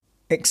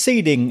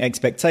Exceeding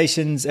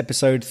Expectations,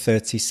 episode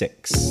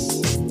 36.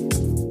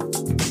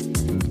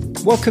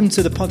 Welcome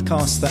to the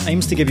podcast that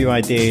aims to give you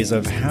ideas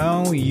of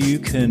how you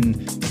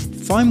can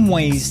find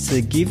ways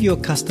to give your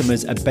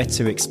customers a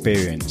better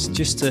experience,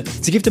 just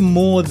to give them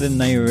more than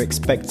they were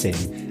expecting.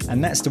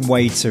 And that's the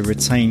way to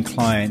retain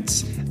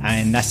clients,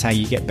 and that's how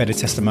you get better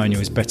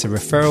testimonials, better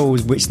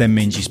referrals, which then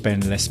means you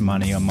spend less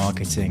money on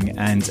marketing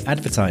and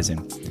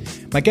advertising.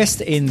 My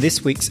guest in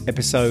this week's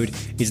episode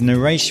is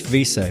Naresh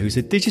Visa, who's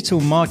a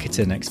digital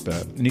marketing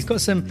expert, and he's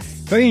got some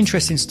very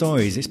interesting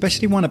stories,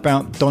 especially one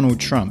about Donald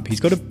Trump. He's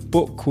got a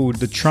book called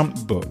The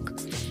Trump Book,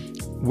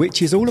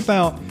 which is all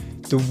about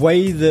the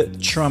way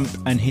that Trump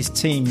and his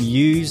team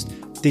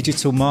used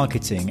digital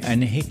marketing.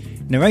 And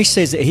Naresh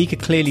says that he could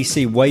clearly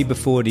see way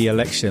before the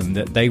election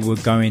that they were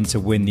going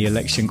to win the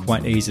election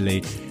quite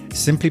easily,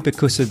 simply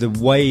because of the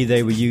way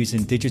they were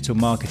using digital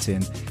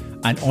marketing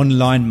and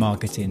online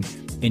marketing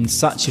in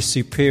such a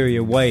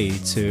superior way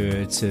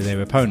to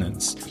their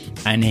opponents.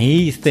 And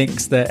he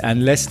thinks that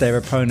unless their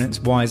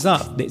opponents wise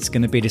up, it's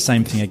going to be the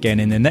same thing again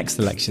in the next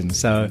election.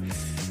 So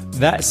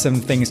that's some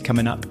things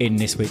coming up in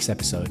this week's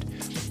episode.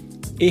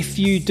 If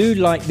you do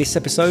like this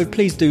episode,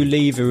 please do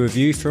leave a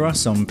review for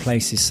us on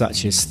places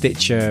such as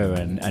Stitcher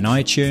and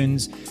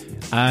iTunes.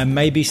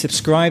 Maybe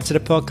subscribe to the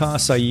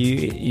podcast so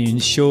you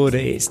ensure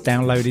that it's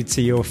downloaded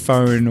to your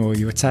phone or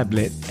your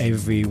tablet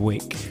every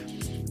week.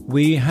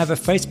 We have a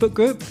Facebook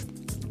group.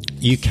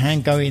 You can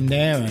go in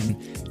there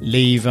and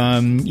leave,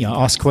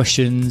 ask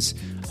questions,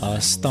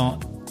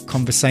 start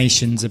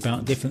conversations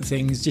about different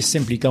things. Just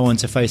simply go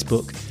onto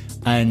Facebook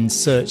and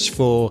search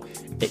for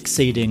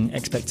Exceeding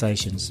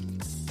Expectations.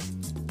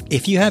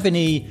 If you have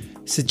any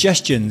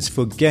suggestions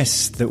for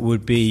guests that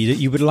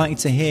you would like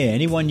to hear,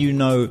 anyone you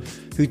know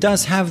who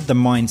does have the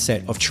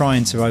mindset of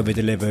trying to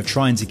over-deliver, of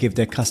trying to give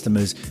their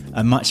customers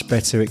a much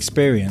better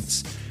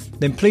experience,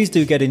 then please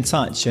do get in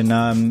touch, and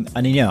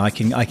I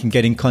can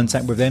get in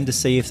contact with them to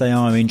see if they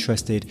are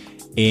interested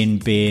in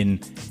being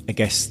a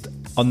guest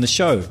on the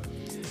show.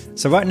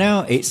 So right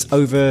now it's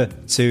over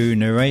to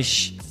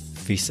Naresh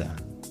Visa.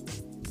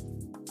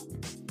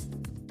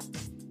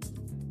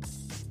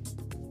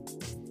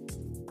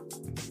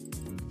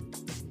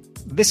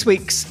 This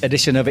week's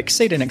edition of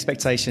Exceeding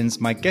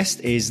Expectations, my guest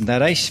is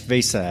Naresh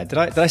Visa. Did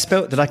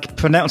I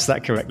pronounce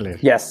that correctly?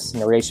 Yes,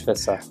 Naresh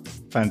Visa.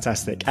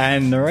 Fantastic.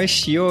 And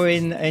Naresh, you're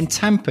in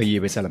Tampa, you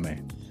were telling me.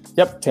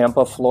 Yep,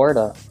 Tampa,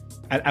 Florida.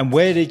 And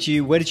where did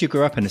you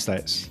grow up in the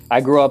States?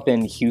 I grew up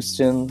in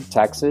Houston,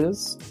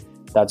 Texas.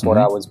 That's where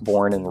I was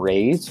born and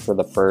raised for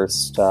the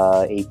first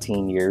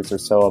 18 years or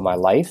so of my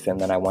life. And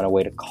then I went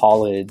away to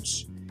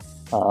college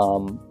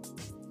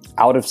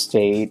out of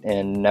state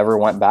and never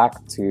went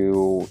back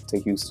to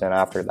Houston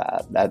after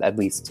that, at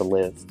least to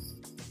live.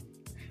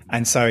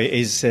 And so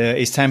is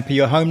Tampa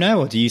your home now,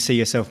 or do you see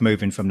yourself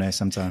moving from there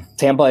sometime?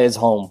 Tampa is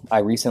home. I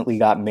recently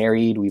got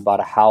married. We bought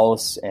a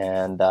house,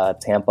 and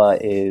Tampa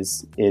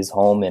is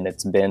home, and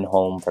it's been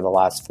home for the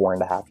last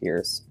 4.5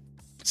 years.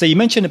 So you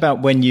mentioned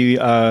about when you,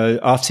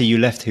 after you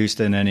left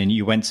Houston and then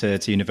you went to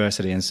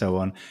university and so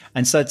on.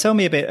 And so tell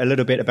me a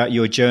little bit about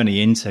your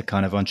journey into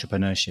kind of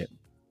entrepreneurship.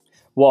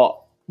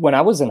 Well, when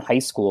I was in high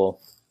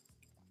school,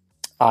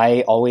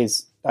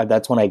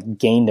 that's when I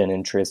gained an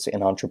interest in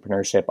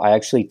entrepreneurship. I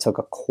actually took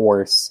a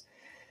course,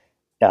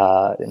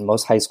 and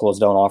most high schools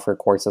don't offer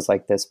courses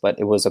like this, but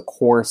it was a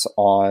course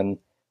on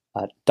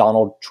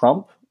Donald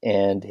Trump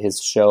and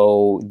his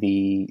show,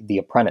 The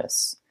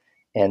Apprentice.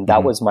 And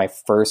that was my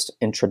first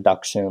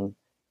introduction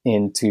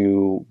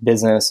into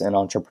business and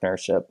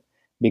entrepreneurship.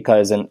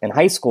 Because in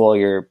high school,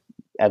 you're,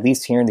 at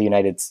least here in the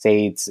United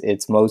States,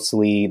 it's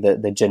mostly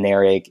the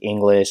generic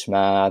English,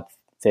 math,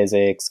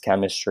 physics,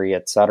 chemistry,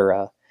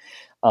 etc.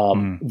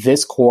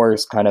 This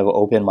course kind of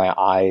opened my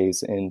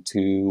eyes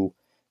into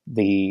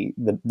the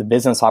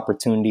business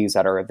opportunities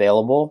that are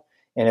available.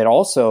 And it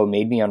also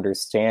made me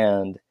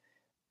understand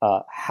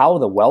how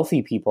the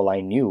wealthy people I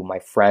knew, my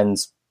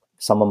friends,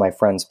 some of my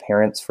friends'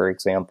 parents, for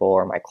example,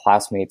 or my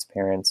classmates'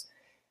 parents,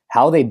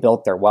 how they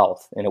built their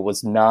wealth. And it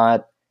was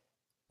not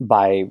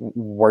by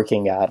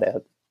working at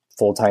a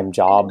full-time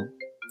job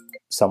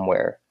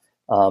somewhere.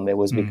 It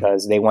was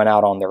because they went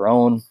out on their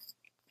own,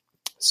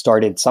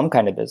 started some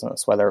kind of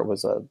business, whether it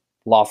was a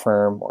law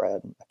firm or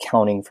an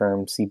accounting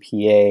firm,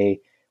 CPA,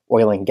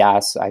 oil and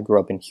gas. I grew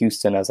up in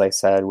Houston, as I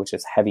said, which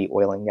is heavy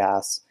oil and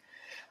gas.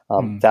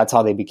 That's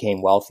how they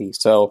became wealthy.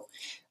 So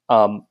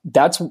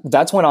that's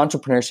when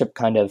entrepreneurship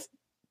kind of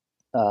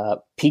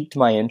piqued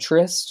my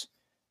interest,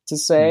 to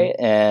say,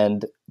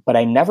 but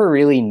I never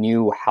really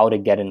knew how to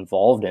get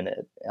involved in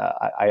it.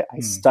 I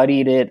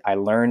studied it, I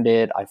learned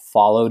it, I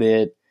followed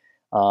it.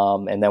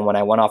 And then when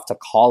I went off to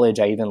college,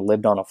 I even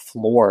lived on a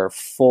floor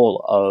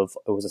full of,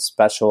 it was a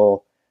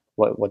special,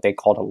 what they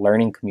called a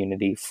learning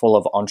community, full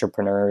of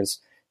entrepreneurs,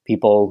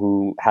 people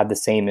who had the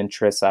same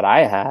interests that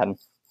I had.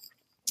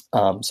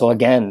 So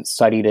again,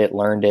 studied it,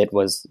 learned it,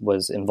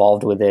 was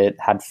involved with it,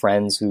 had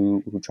friends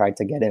who tried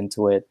to get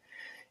into it.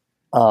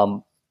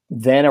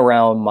 Then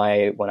around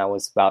when I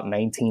was about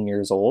 19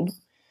 years old,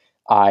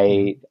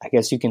 I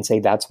guess you can say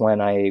that's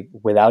when I,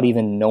 without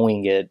even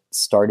knowing it,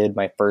 started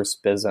my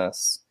first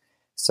business.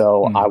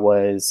 So I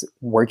was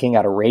working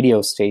at a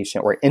radio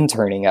station, or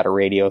interning at a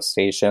radio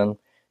station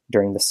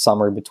during the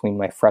summer between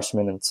my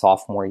freshman and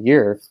sophomore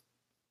year,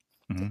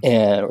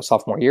 or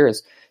sophomore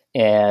years.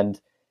 And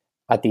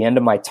at the end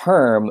of my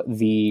term,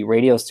 the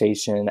radio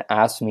station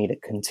asked me to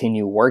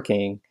continue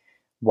working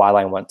while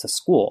I went to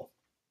school.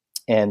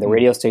 And the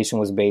radio station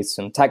was based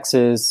in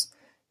Texas.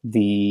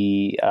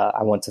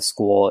 I went to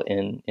school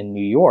in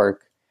New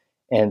York.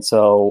 And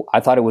so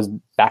I thought it was,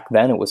 back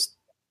then it was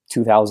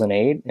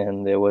 2008,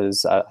 and it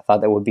was, I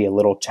thought that would be a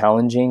little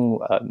challenging,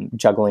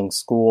 juggling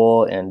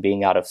school and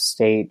being out of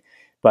state.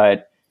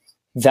 But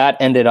that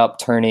ended up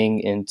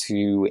turning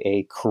into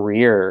a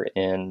career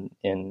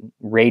in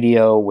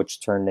radio,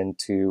 which turned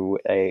into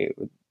a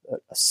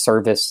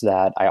service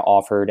that I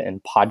offered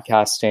in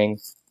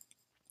podcasting,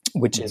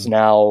 which is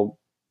now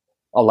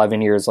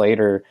 11 years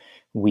later.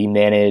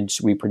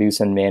 We produce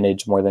and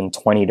manage more than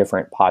 20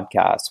 different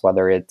podcasts,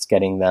 whether it's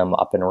getting them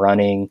up and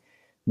running,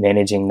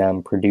 managing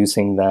them,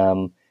 producing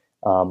them,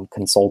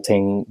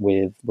 consulting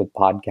with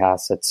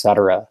podcasts,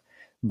 etc.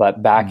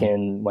 But back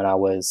in when I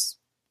was,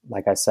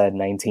 like I said,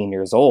 19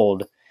 years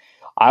old,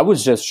 I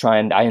was just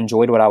I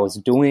enjoyed what I was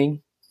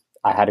doing.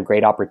 I had a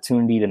great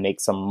opportunity to make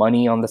some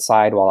money on the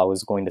side while I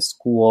was going to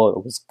school.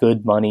 It was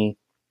good money,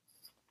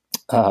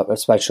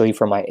 especially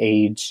for my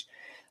age.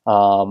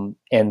 And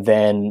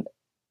then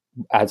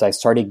as I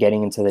started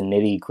getting into the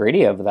nitty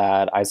gritty of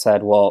that, I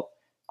said, well,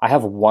 I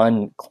have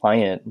one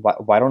client.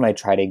 Why don't I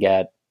try to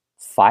get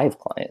 5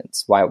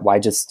 clients? Why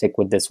just stick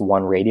with this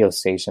one radio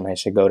station? I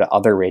should go to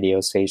other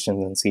radio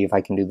stations and see if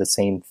I can do the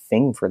same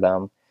thing for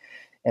them.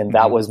 And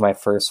that was my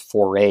first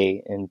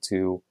foray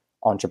into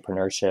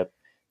entrepreneurship.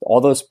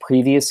 All those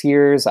previous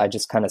years, I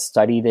just kind of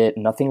studied it.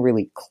 Nothing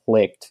really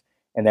clicked.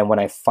 And then when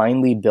I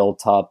finally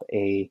built up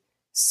a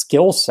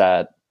skill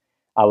set,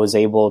 I was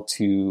able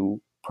to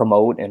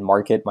promote and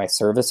market my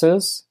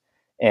services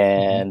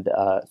and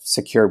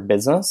secure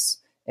business.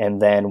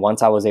 And then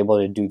once I was able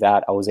to do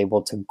that, I was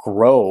able to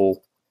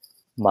grow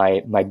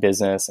my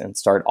business and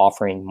start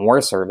offering more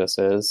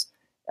services,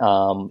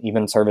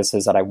 even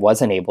services that I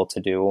wasn't able to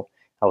do.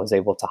 I was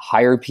able to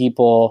hire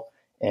people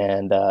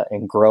and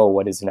grow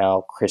what is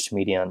now Krish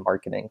Media and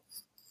Marketing.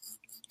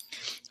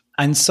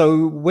 And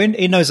so when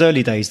in those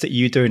early days that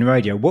you were doing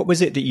radio, what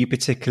was it that you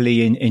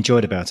particularly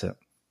enjoyed about it?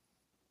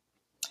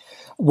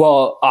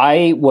 Well,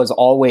 I was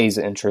always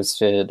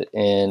interested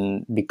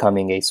in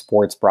becoming a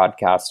sports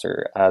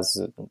broadcaster as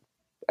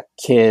a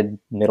kid,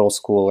 middle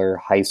schooler,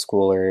 high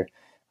schooler.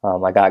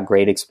 I got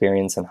great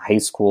experience in high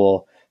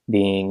school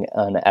being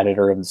an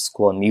editor of the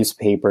school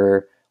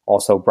newspaper,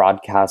 also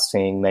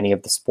broadcasting many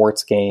of the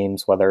sports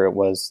games, whether it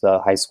was the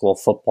high school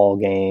football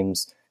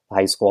games, the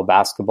high school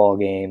basketball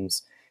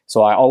games.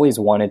 So I always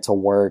wanted to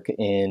work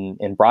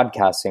in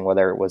broadcasting,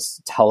 whether it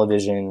was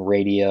television,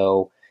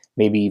 radio,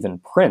 maybe even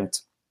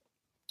print.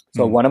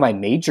 So one of my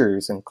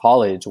majors in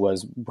college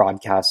was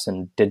broadcast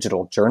and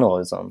digital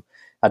journalism.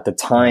 At the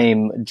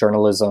time,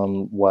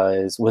 journalism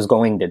was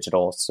going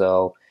digital.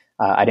 So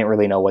I didn't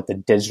really know what the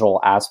digital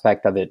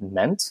aspect of it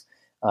meant.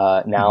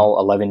 Now,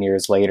 11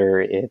 years later,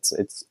 it's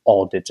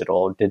all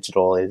digital.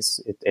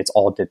 It's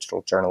all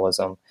digital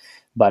journalism.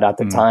 But at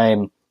the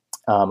time,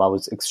 I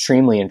was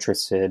extremely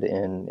interested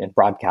in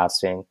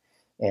broadcasting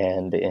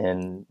and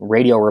in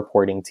radio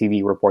reporting,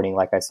 TV reporting,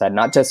 like I said,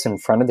 not just in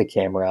front of the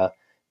camera,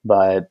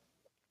 but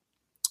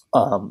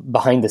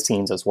behind the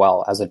scenes as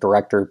well, as a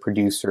director,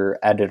 producer,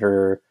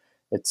 editor,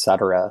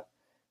 etc.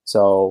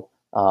 So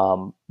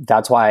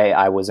that's why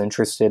I was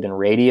interested in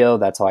radio.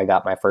 That's how I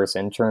got my first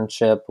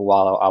internship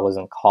while I was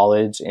in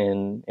college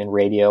in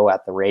radio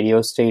at the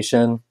radio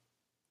station.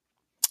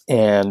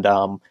 And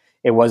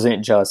it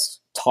wasn't just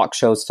talk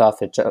show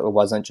stuff. It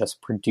wasn't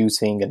just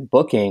producing and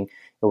booking.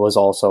 It was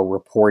also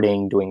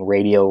reporting, doing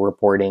radio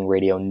reporting,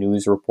 radio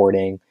news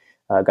reporting.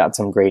 Got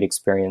some great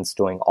experience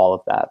doing all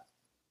of that.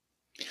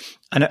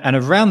 And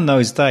around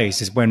those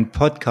days is when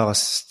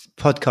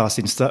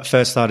podcasting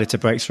first started to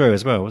break through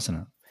as well,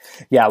 wasn't it?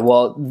 Yeah,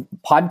 well,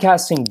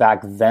 podcasting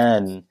back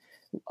then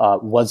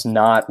was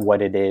not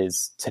what it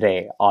is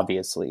today,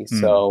 obviously.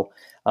 So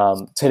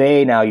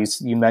today, now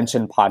you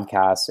mentioned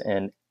podcasts,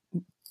 and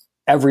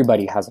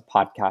everybody has a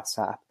podcast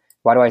app.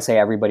 Why do I say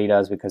everybody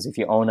does? Because if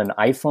you own an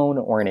iPhone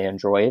or an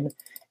Android,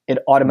 it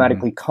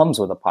automatically comes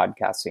with a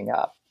podcasting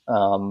app,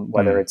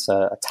 whether it's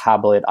a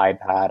tablet,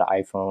 iPad,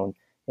 iPhone,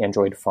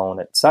 Android phone,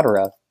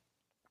 etc.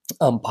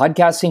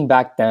 Podcasting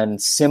back then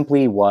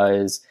simply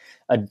was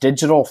a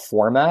digital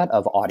format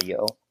of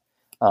audio.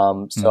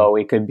 So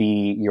it could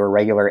be your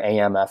regular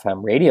AM,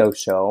 FM radio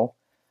show,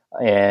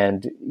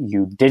 and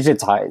you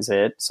digitize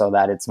it so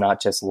that it's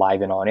not just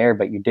live and on air,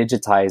 but you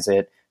digitize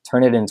it,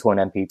 turn it into an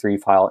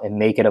MP3 file, and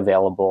make it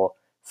available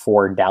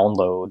for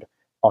download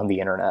on the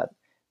internet.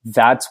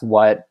 That's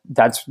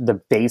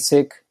the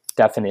basic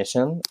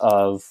definition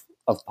of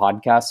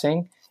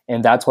podcasting.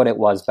 And that's what it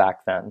was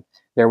back then.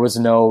 There was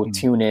no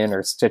TuneIn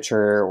or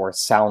Stitcher or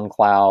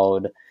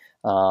SoundCloud.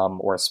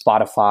 or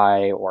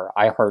Spotify or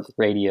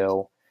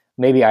iHeartRadio.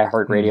 Maybe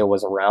iHeartRadio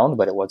was around,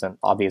 but it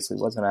obviously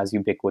wasn't as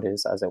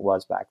ubiquitous as it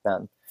was back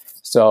then.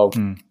 So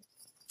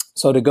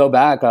to go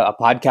back, a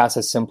podcast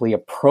is simply a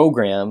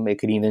program. It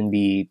could even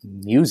be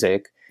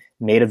music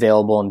made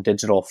available in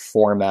digital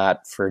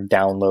format for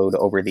download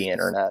over the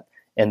internet.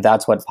 And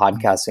that's what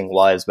podcasting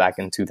was back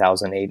in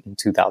 2008 and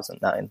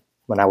 2009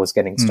 when I was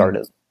getting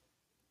started.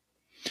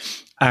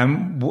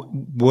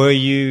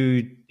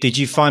 Did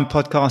you find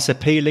podcasts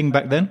appealing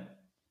back then?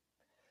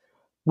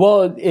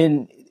 Well,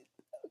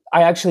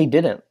 I actually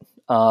didn't.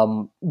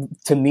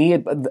 To me, a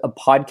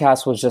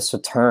podcast was just a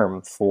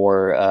term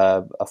for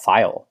a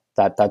file.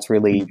 That's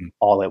really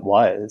all it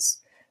was.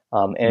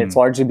 And it's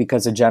largely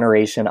because the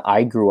generation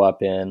I grew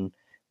up in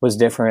was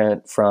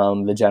different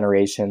from the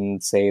generation,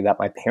 say, that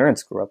my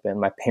parents grew up in.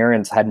 My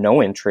parents had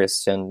no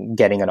interest in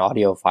getting an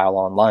audio file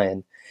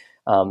online.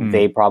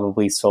 They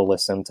probably still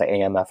listened to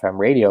AM/FM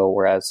radio,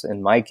 whereas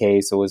in my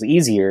case, it was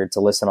easier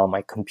to listen on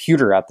my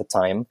computer at the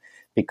time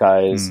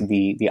because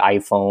the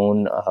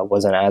iPhone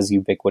wasn't as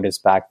ubiquitous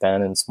back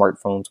then and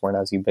smartphones weren't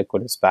as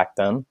ubiquitous back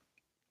then.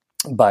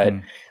 But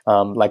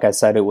like I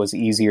said, it was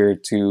easier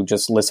to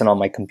just listen on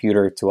my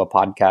computer to a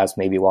podcast,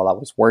 maybe while I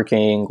was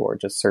working or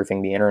just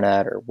surfing the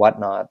internet or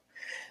whatnot.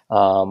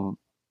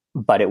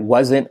 But it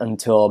wasn't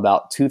until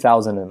about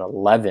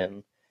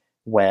 2011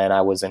 when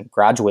I was in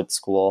graduate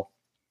school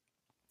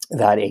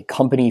that a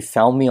company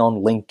found me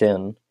on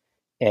LinkedIn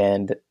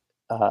and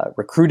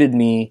recruited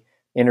me,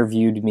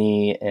 interviewed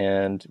me,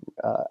 and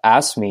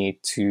asked me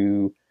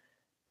to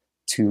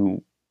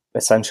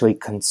essentially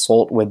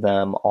consult with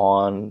them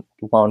on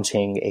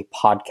launching a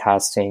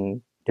podcasting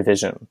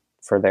division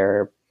for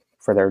their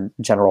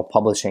general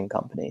publishing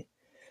company.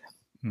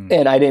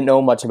 And I didn't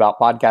know much about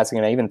podcasting.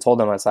 And I even told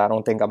them, I said, I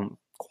don't think I'm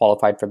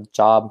qualified for the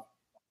job.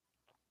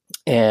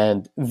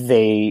 And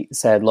they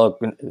said, look,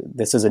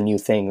 this is a new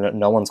thing.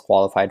 No one's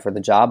qualified for the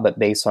job, but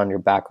based on your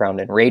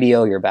background in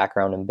radio, your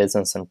background in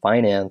business and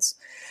finance,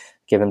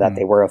 given that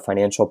they were a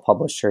financial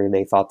publisher,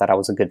 they thought that I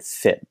was a good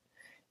fit.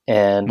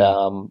 And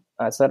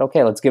I said,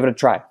 okay, let's give it a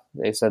try.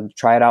 They said,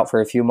 try it out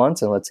for a few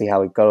months and let's see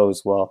how it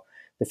goes. Well,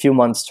 the few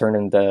months turned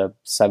into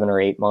 7 or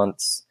 8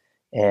 months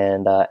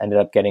and ended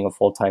up getting a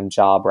full-time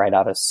job right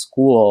out of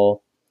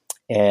school.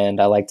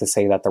 And I like to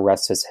say that the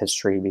rest is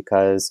history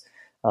because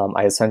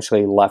I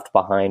essentially left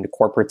behind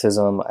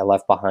corporatism. I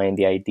left behind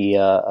the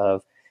idea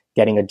of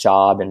getting a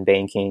job in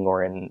banking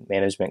or in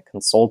management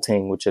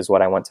consulting, which is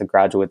what I went to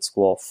graduate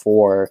school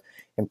for,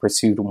 and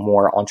pursued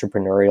more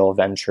entrepreneurial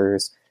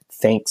ventures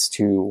thanks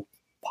to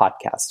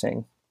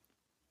podcasting.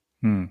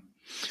 And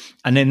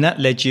then that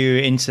led you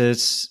into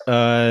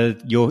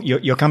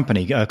your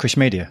company, Krish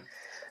Media.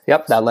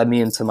 Yep, that led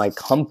me into my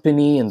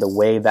company, and the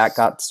way that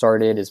got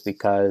started is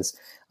because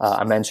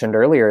I mentioned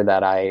earlier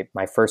that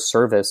my first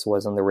service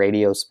was in the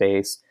radio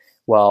space.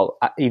 Well,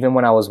 even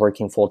when I was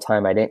working full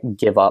time, I didn't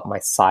give up my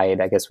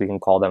side. I guess we can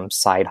call them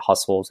side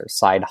hustles or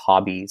side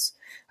hobbies.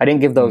 I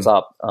didn't give those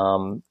up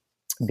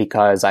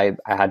because I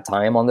had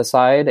time on the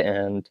side,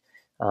 and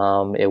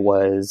it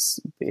was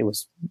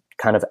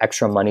kind of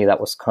extra money that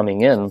was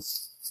coming in.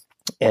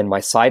 And my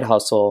side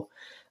hustle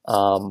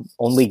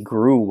only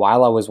grew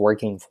while I was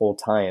working full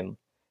time.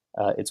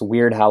 It's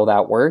weird how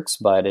that works,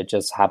 but it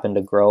just happened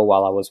to grow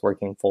while I was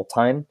working full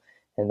time.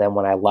 And then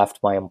when I left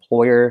my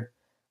employer,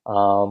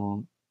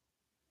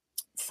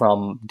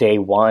 from day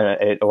one,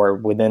 or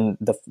within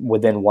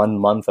 1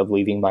 month of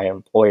leaving my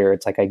employer,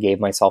 it's like I gave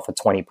myself a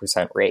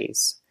 20%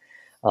 raise.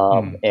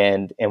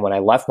 And when I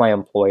left my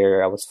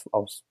employer, I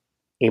was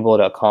able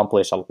to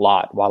accomplish a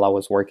lot while I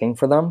was working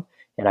for them.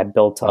 And I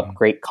built up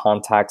great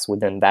contacts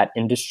within that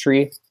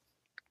industry.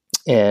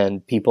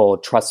 And people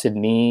trusted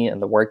me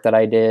and the work that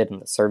I did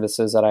and the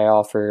services that I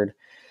offered.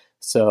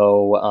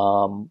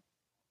 So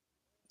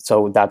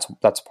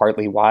that's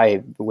partly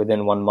why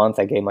within 1 month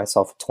I gave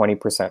myself a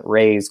 20%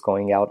 raise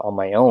going out on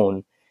my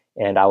own.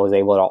 And I was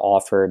able to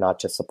offer not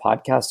just the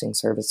podcasting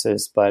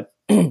services, but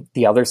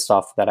the other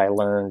stuff that I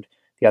learned,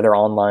 the other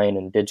online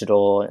and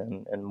digital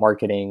and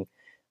marketing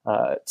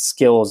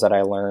skills that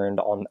I learned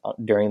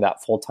during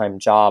that full-time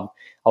job.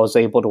 I was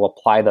able to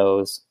apply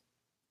those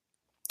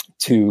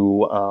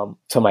to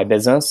my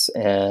business,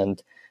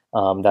 and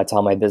that's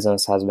how my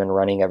business has been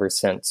running ever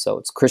since. So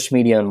it's Krish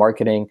Media and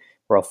Marketing.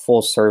 We're a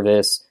full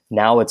service.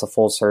 Now it's a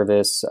full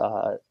service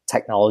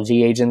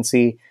technology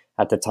agency.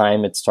 At the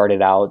time, it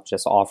started out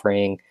just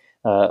offering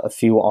a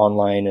few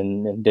online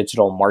and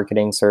digital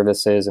marketing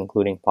services,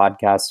 including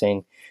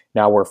podcasting.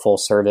 Now we're full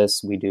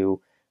service. We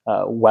do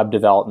web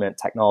development,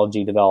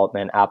 technology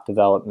development, app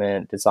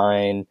development,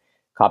 design,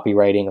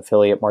 copywriting,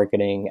 affiliate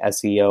marketing,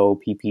 SEO,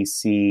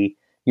 PPC,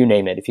 you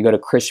name it. If you go to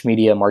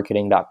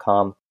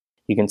krishmediamarketing.com,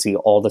 you can see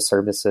all the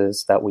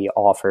services that we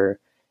offer.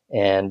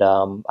 And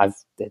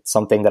it's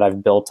something that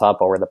I've built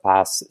up over the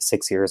past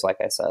 6 years, like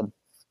I said.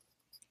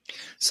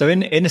 So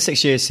in the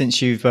 6 years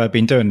since you've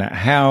been doing that,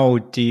 how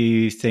do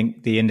you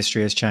think the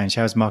industry has changed?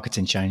 How has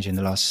marketing changed in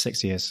the last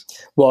 6 years?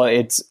 Well,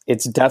 it's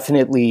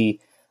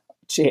definitely,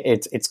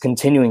 it's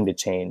continuing to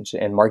change,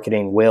 and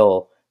marketing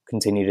will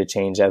continue to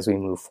change as we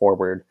move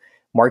forward.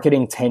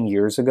 Marketing 10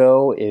 years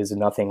ago is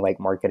nothing like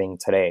marketing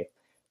today.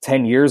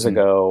 10 years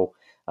ago,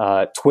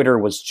 Twitter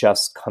was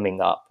just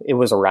coming up. It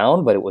was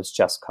around, but it was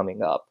just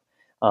coming up.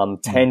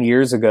 10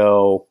 years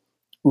ago,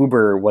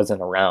 Uber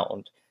wasn't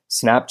around.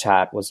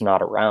 Snapchat was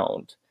not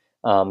around.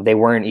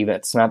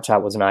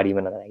 Snapchat was not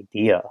even an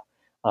idea.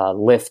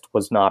 Lyft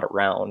was not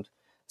around.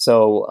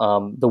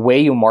 So the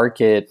way you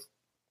market,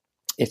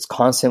 it's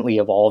constantly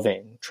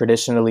evolving.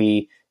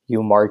 Traditionally, we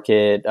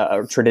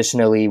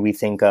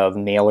think of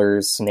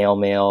mailers, snail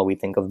mail. We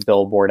think of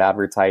billboard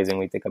advertising.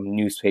 We think of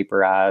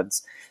newspaper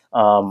ads.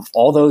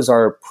 All those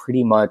are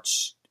pretty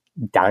much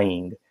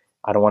dying.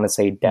 I don't want to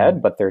say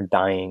dead, but they're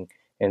dying.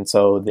 And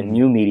so the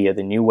new media,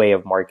 the new way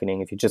of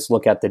marketing, if you just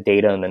look at the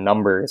data and the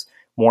numbers,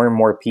 more and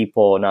more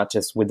people, not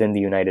just within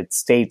the United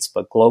States,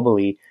 but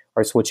globally,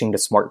 are switching to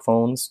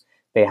smartphones.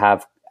 They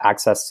have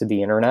access to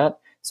the internet.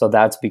 So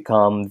that's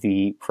become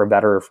for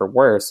better or for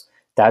worse,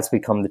 that's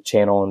become the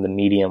channel and the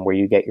medium where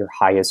you get your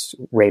highest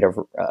rate of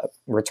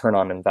return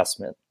on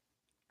investment.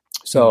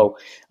 So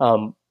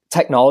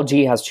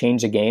technology has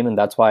changed the game. And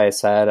that's why I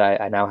said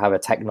I now have a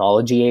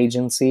technology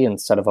agency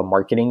instead of a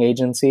marketing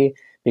agency,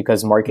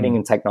 because marketing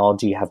and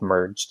technology have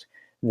merged.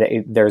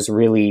 There's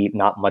really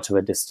not much of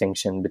a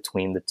distinction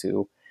between the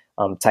two.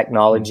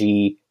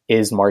 Technology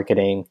is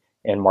marketing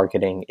and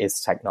marketing is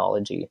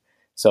technology.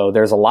 So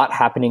there's a lot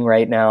happening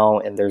right now,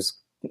 and there's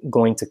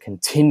going to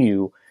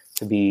continue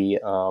to be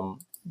a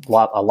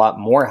lot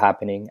more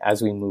happening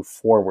as we move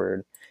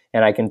forward.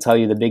 And I can tell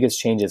you the biggest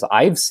changes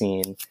I've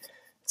seen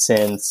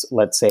since,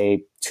 let's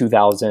say,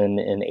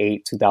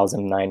 2008,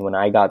 2009, when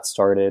I got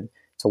started,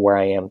 to where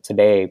I am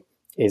today,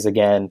 is,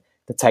 again,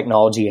 the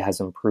technology has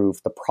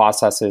improved. The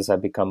processes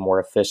have become more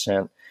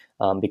efficient.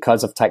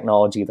 Because of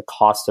technology, the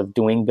cost of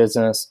doing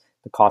business,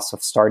 the cost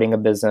of starting a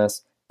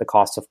business, the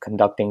cost of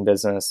conducting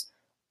business,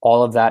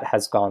 all of that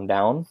has gone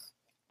down.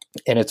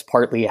 And it's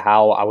partly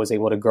how I was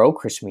able to grow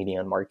Krish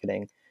Media and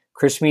Marketing.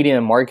 Krish Media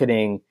and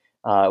Marketing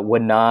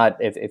would not,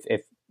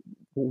 if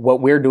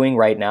what we're doing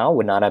right now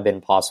would not have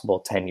been possible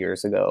 10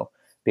 years ago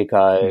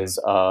because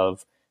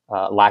of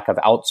lack of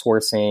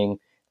outsourcing,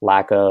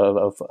 lack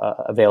of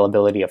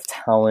availability of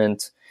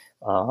talent,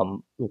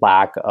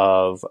 lack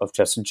of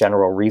just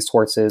general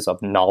resources,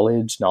 of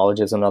knowledge. Knowledge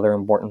is another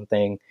important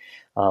thing.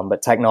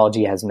 But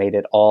technology has made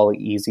it all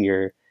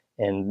easier.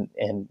 And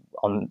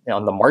on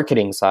the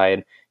marketing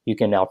side, you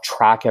can now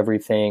track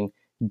everything.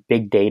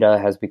 Big data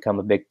has become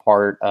a big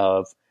part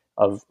of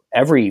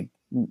every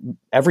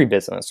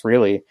business,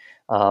 really.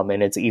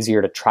 And it's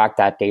easier to track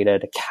that data,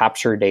 to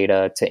capture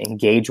data, to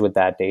engage with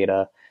that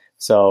data.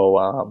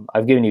 So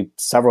I've given you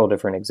several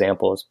different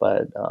examples,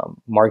 but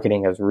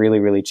marketing has really,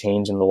 really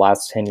changed in the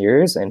last 10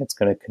 years, and it's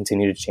going to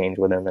continue to change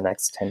within the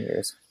next 10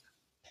 years.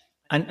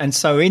 And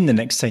so in the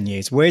next 10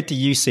 years, where do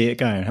you see it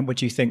going? What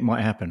do you think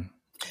might happen?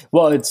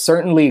 Well, it's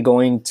certainly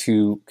going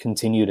to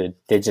continue to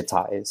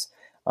digitize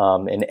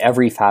in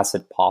every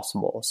facet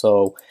possible.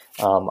 So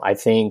I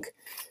think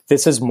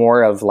this is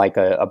more of like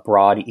a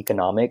broad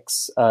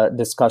economics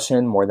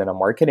discussion more than a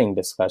marketing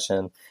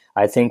discussion.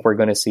 I think we're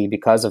going to see,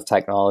 because of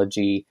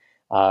technology,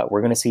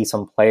 we're going to see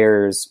some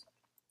players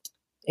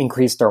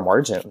increase their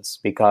margins,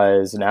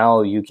 because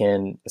now you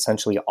can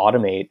essentially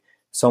automate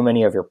so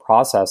many of your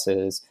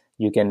processes.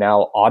 You can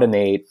now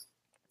automate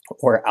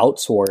or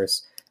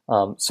outsource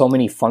so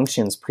many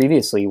functions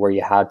previously where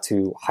you had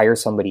to hire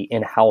somebody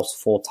in-house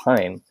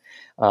full-time.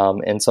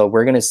 And so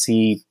we're going to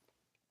see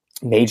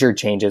major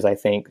changes, I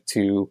think,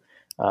 to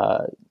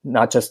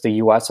not just the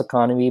U.S.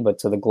 economy, but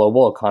to the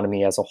global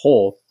economy as a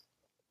whole.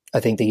 I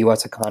think the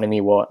U.S.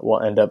 economy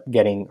will end up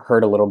getting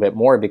hurt a little bit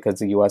more because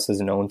the U.S. is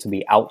known to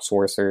be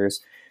outsourcers,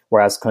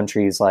 whereas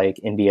countries like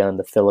India and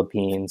the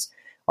Philippines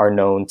are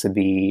known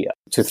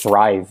to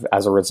thrive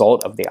as a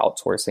result of the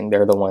outsourcing.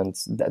 They're the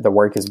ones that the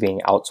work is being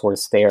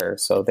outsourced there,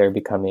 so they're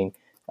becoming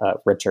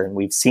richer. And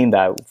we've seen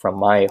that from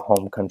my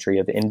home country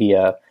of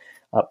India,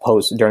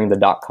 during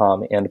the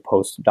 .com and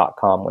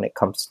post.com, when it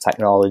comes to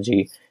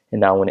technology, and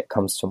now when it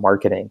comes to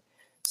marketing.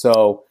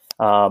 So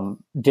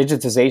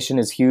digitization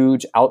is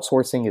huge.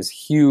 Outsourcing is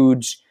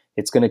huge.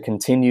 It's going to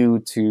continue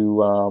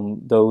to,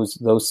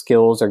 those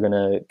skills are going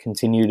to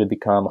continue to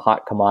become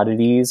hot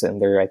commodities,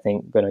 and they're, I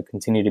think, going to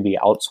continue to be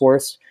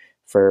outsourced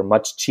for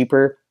much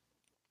cheaper,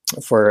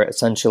 for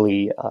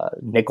essentially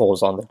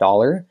nickels on the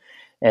dollar.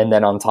 And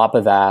then on top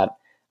of that,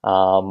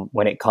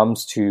 when it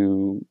comes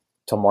to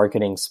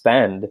marketing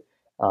spend,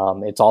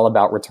 it's all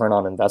about return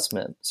on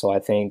investment. So I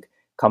think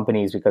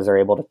companies, because they're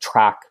able to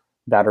track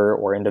better,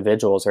 or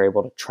individuals are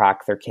able to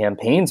track their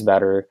campaigns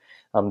better,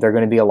 they're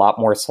going to be a lot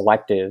more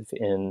selective.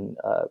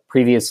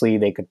 Previously,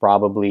 they could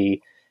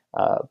probably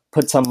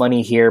put some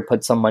money here,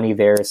 put some money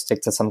there,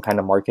 stick to some kind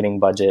of marketing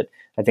budget.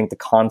 I think the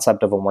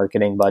concept of a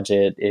marketing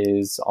budget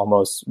is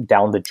almost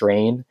down the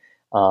drain,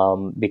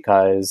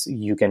 because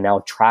you can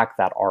now track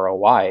that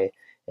ROI.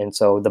 And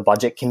so the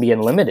budget can be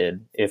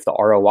unlimited if the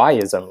ROI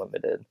is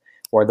unlimited,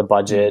 or the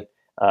budget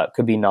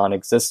could be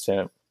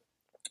non-existent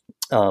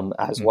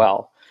as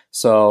well.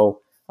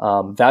 So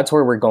That's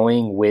where we're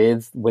going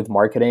with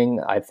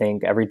marketing. I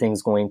think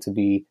everything's going to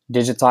be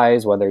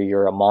digitized, whether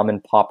you're a mom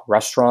and pop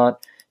restaurant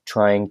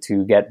trying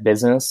to get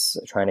business,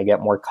 trying to get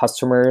more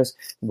customers,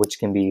 which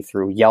can be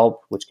through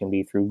Yelp, which can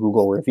be through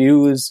Google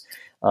reviews,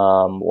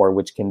 or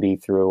which can be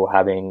through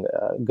having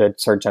good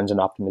search engine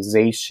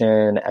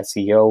optimization,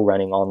 SEO,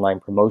 running online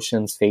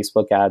promotions,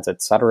 Facebook ads,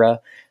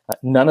 etc.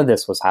 None of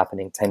this was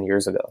happening 10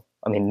 years ago.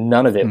 I mean,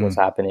 none of it was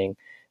happening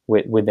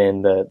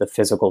within the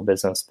physical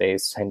business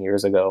space 10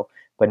 years ago.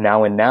 But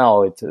now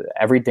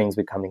everything's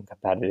becoming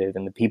competitive,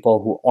 and the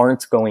people who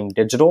aren't going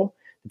digital,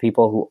 the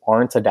people who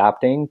aren't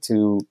adapting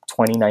to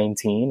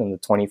 2019 and the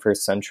 21st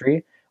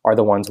century are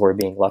the ones who are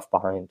being left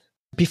behind.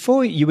 Before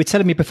we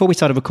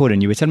started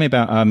recording, you were telling me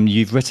about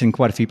you've written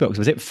quite a few books.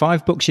 Was it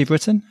 5 books you've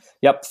written?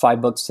 Yep,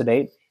 5 books to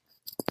date.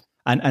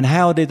 And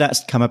how did that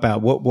come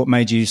about? What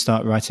made you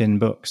start writing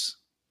books?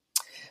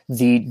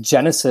 The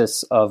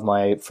genesis of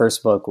my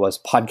first book was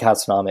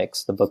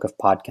Podcastnomics, the book of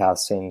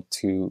podcasting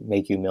to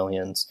make you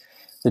millions.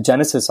 The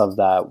genesis of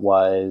that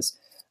was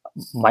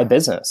my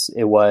business.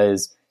 It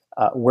was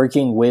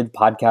working with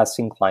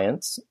podcasting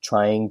clients,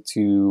 trying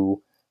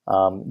to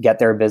get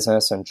their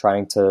business and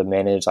trying to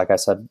manage, like I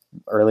said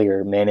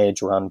earlier,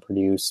 manage, run,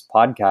 produce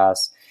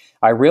podcasts.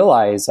 I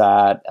realized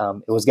that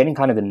it was getting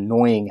kind of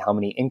annoying how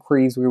many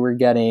inquiries we were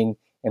getting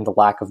and the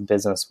lack of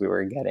business we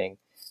were getting.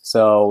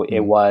 So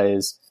it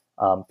was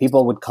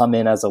people would come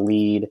in as a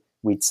lead.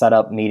 We'd set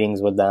up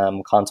meetings with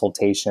them,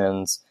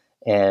 consultations,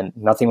 and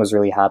nothing was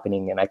really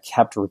happening. And I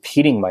kept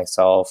repeating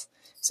myself,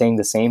 saying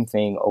the same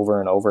thing over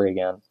and over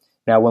again.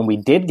 Now, when we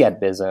did get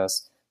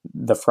business,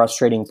 the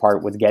frustrating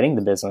part with getting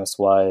the business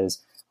was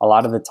a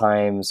lot of the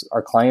times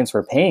our clients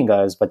were paying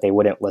us, but they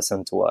wouldn't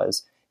listen to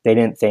us. They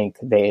didn't think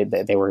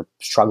they were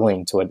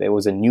struggling to it. It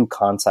was a new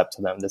concept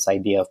to them, this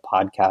idea of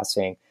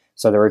podcasting.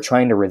 So they were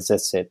trying to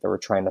resist it. They were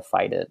trying to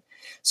fight it.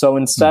 So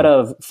instead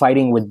of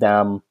fighting with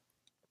them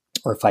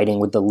or fighting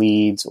with the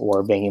leads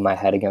or banging my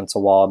head against a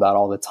wall about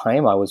all the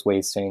time I was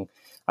wasting,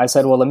 I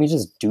said, well, let me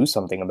just do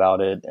something about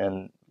it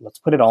and let's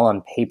put it all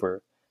on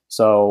paper.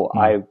 So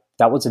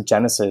that was a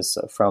genesis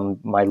from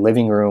my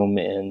living room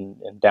in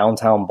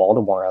downtown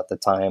Baltimore at the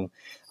time.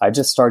 I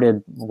just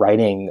started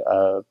writing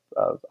a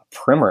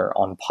primer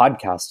on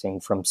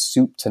podcasting from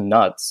soup to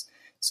nuts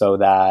so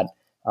that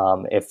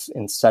if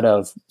instead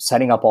of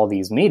setting up all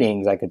these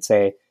meetings, I could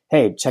say,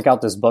 hey, check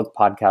out this book,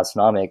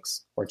 Podcastnomics,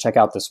 or check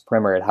out this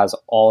primer. It has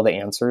all the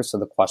answers to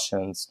the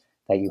questions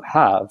that you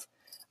have.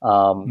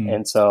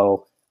 And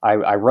so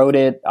I wrote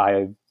it.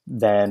 I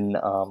then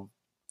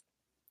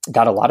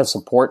got a lot of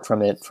support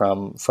from it,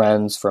 from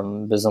friends,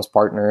 from business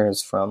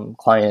partners, from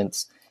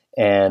clients,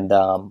 and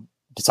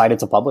decided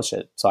to publish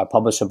it. So I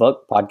published a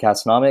book,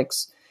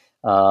 Podcastnomics,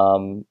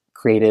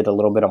 created a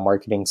little bit of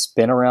marketing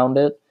spin around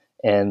it,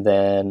 and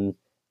then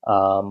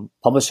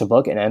published a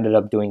book and ended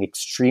up doing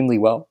extremely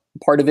well.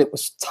 Part of it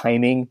was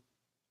timing.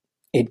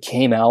 It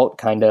came out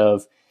kind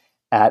of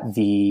at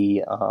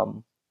the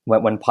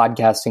when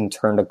podcasting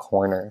turned a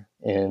corner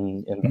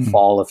in the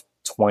fall of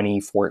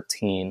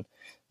 2014.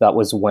 That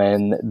was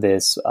when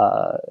this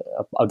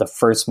the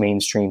first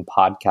mainstream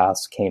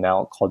podcast came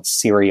out called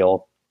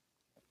Serial,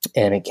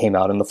 and it came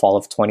out in the fall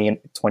of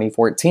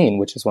 2014,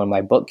 which is when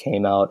my book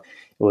came out.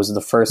 It was the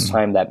first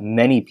time that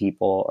many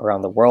people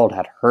around the world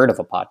had heard of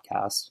a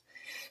podcast.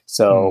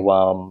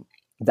 So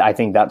I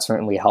think that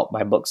certainly helped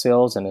my book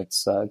sales, and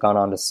it's gone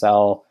on to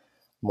sell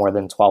more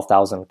than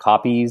 12,000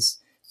 copies.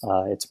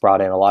 It's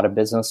brought in a lot of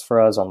business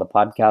for us on the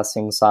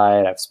podcasting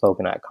side. I've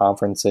spoken at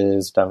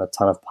conferences, done a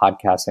ton of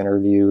podcast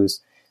interviews,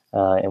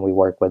 and we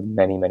work with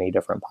many, many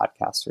different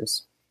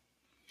podcasters.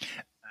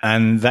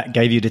 And that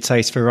gave you the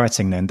taste for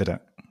writing then, did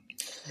it?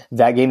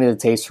 That gave me the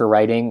taste for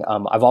writing.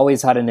 I've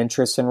always had an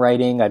interest in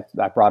writing.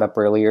 I brought up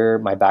earlier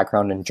my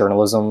background in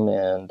journalism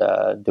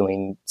and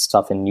doing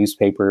stuff in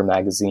newspaper,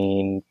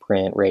 magazine,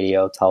 print,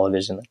 radio,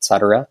 television,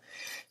 etc.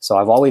 So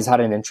I've always had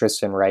an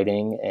interest in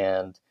writing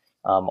and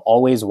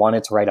always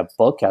wanted to write a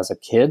book as a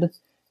kid.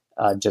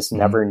 Just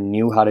never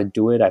knew how to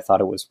do it. I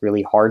thought it was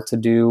really hard to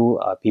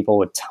do. People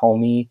would tell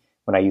me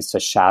when I used to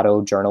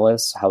shadow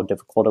journalists how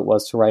difficult it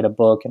was to write a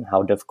book and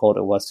how difficult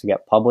it was to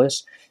get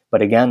published.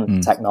 But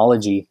again,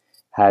 technology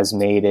has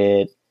made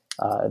it,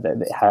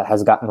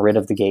 has gotten rid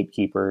of the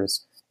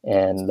gatekeepers,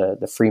 and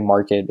the free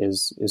market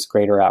is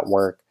greater at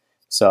work.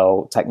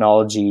 So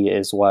technology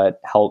is what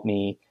helped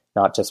me,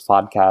 not just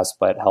podcast,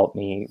 but helped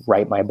me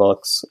write my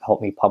books,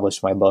 helped me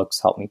publish my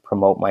books, helped me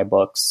promote my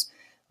books,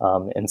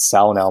 and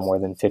sell now more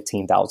than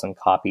 15,000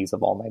 copies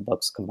of all my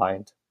books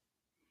combined.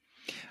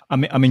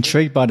 I'm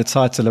intrigued by the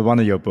title of one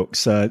of your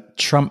books,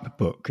 Trump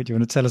Book. Could you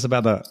want to tell us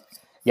about that?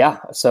 Yeah.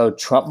 So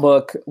Trump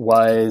Book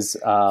was,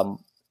 I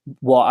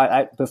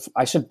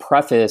should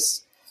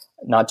preface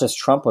not just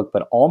Trump Book,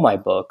 but all my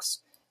books.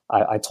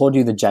 I told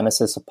you the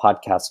genesis of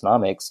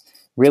Podcastnomics.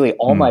 Really,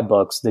 all my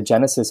books, the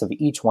genesis of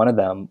each one of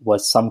them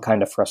was some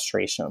kind of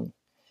frustration.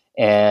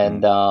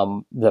 And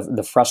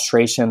the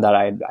frustration that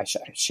I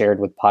shared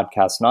with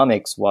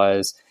Podcastnomics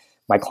was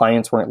my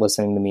clients weren't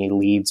listening to me.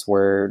 Leads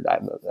were,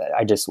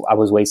 I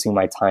was wasting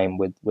my time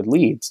with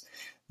leads.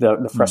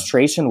 The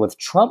frustration with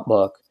Trump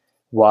Book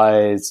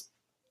was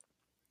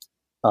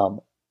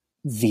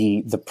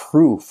the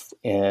proof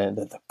and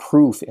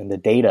the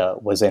data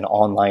was in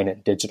online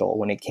and digital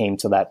when it came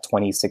to that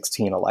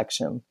 2016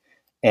 election.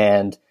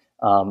 And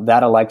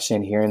that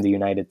election here in the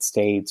United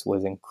States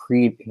was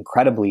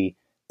incredibly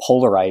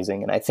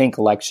polarizing. And I think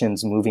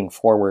elections moving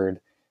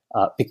forward,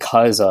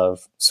 because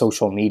of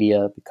social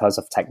media, because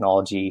of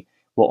technology,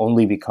 will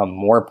only become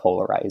more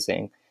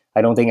polarizing.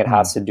 I don't think it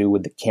has to do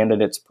with the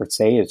candidates per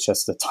se. It's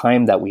just the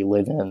time that we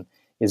live in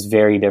is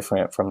very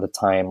different from the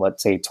time,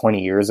 let's say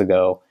 20 years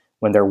ago,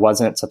 when there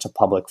wasn't such a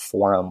public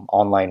forum,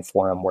 online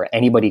forum, where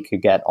anybody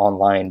could get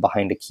online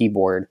behind a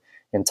keyboard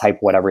and type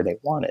whatever they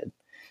wanted.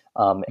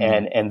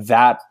 And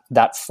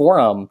that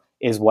forum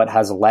is what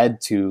has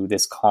led to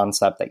this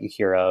concept that you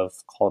hear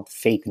of called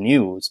fake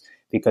news,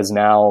 because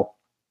now,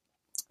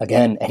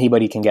 again,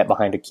 anybody can get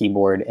behind a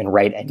keyboard and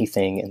write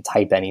anything and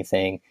type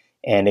anything,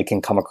 and it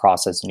can come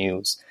across as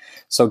news.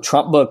 So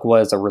Trump Book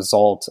was a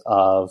result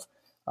of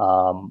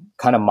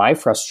kind of my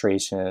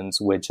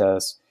frustrations with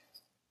just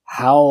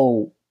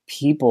how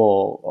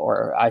people,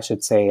 or I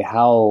should say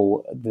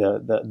how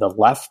the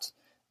left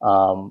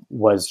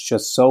was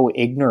just so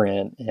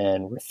ignorant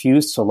and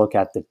refused to look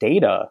at the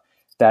data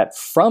that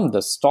from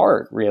the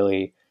start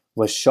really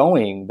was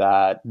showing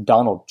that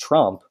Donald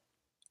Trump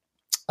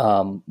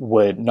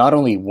would not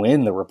only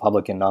win the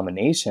Republican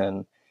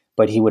nomination,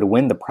 but he would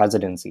win the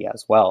presidency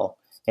as well.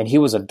 And he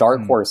was a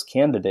dark horse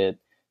candidate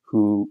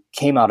who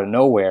came out of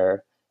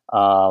nowhere.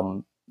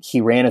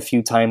 He ran a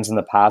few times in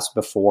the past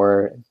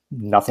before.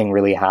 Nothing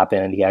really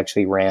happened. He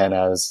actually ran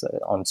as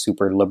on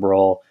super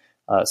liberal,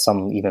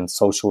 some even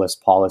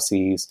socialist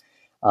policies.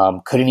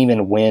 Couldn't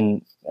even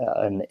win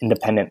an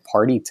independent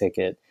party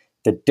ticket.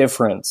 The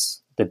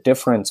difference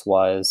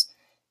was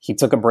he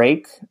took a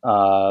break,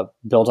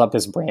 built up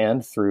his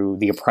brand through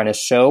The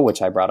Apprentice show,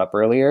 which I brought up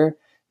earlier,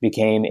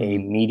 became a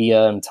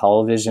media and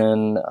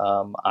television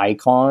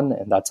icon.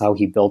 And that's how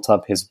he built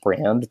up his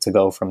brand to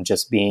go from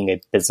just being a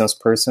business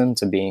person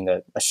to being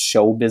a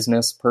show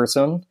business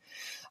person.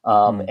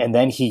 And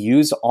then he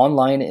used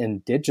online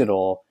and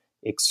digital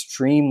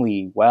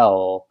extremely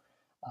well,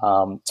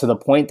 to the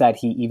point that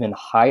he even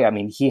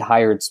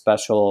hired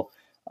special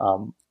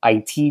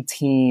IT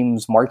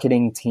teams,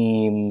 marketing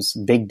teams,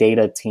 big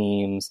data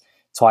teams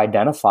to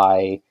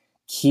identify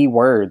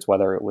keywords,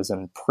 whether it was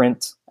in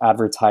print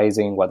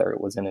advertising, whether it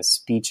was in his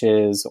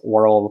speeches,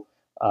 oral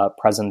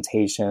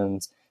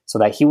presentations, so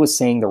that he was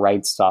saying the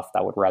right stuff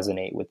that would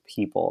resonate with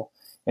people.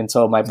 And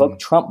so my book,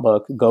 Trump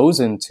Book, goes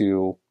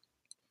into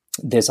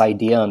this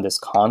idea and this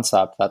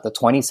concept that the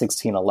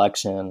 2016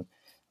 election,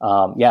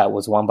 it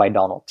was won by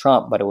Donald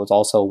Trump, but it was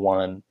also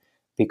won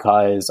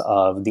because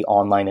of the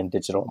online and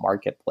digital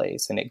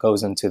marketplace. And it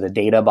goes into the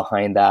data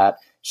behind that,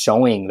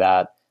 showing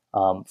that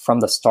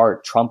from the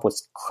start, Trump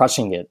was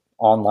crushing it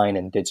online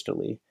and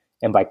digitally.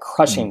 And by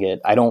crushing it,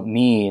 I don't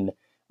mean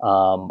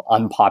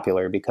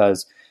unpopular,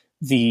 because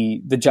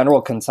the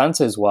general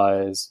consensus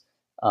was,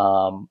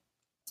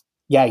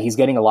 he's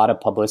getting a lot of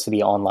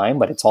publicity online,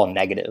 but it's all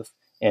negative.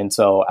 And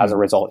so as a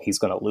result, he's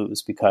going to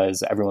lose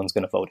because everyone's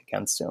going to vote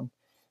against him.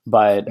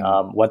 But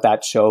what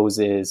that shows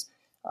is,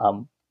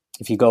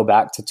 if you go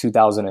back to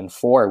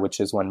 2004, which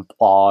is when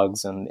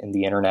blogs and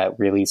the internet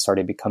really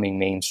started becoming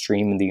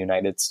mainstream in the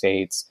United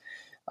States,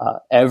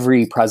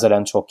 every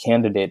presidential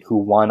candidate who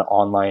won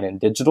online and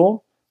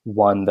digital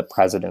won the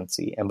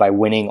presidency. And by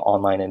winning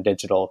online and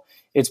digital,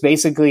 it's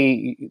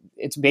basically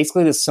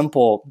the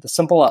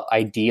simple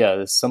idea,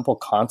 the simple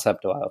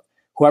concept of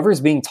whoever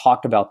is being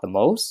talked about the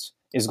most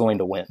is going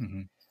to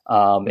win.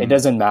 It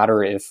doesn't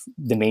matter if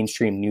the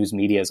mainstream news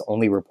media is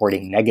only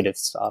reporting negative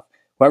stuff.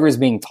 Whoever is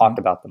being talked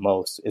about the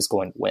most is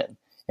going to win.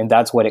 And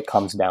that's what it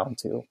comes down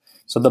to.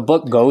 So the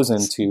book goes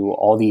into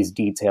all these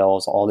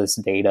details, all this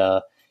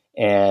data,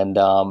 and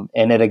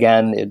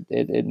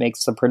it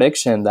makes the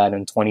prediction that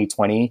in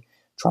 2020,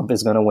 Trump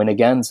is going to win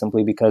again,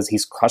 simply because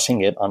he's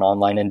crushing it on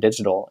online and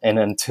digital. And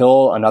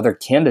until another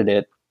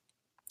candidate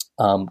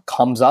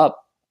comes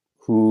up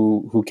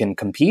who can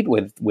compete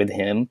with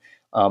him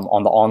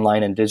on the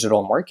online and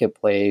digital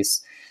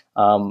marketplace,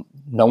 no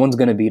one's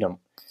going to beat him.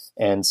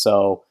 And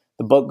so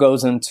the book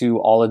goes into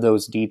all of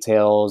those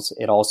details.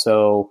 It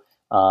also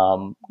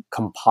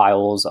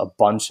compiles a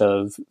bunch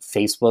of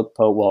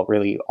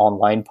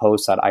online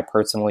posts that I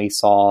personally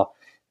saw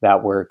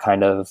that were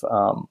kind of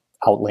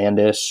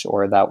outlandish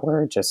or that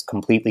were just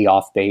completely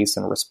off base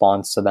in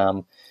response to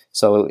them.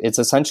 So it's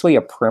essentially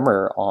a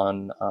primer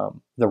on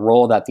the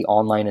role that the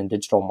online and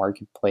digital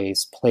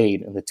marketplace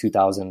played in the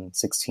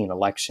 2016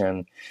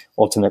 election,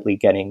 ultimately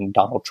getting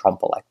Donald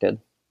Trump elected.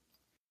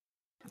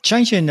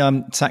 Changing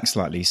tack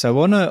slightly. So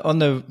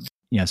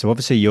so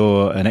obviously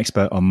you're an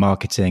expert on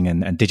marketing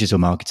and digital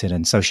marketing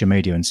and social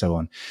media and so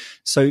on.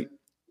 So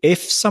if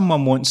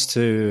someone wants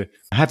to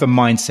have a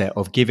mindset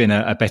of giving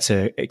a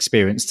better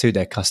experience to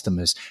their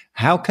customers,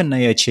 how can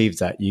they achieve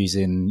that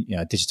using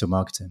digital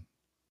marketing?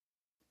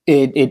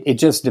 It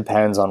just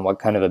depends on what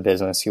kind of a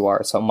business you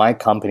are. So my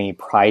company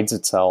prides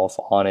itself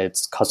on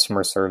its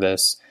customer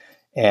service,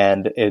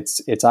 and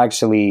it's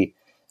actually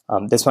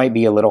this might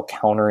be a little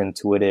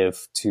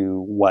counterintuitive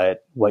to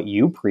what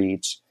you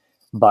preach,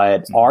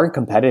 but our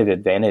competitive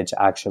advantage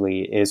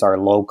actually is our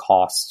low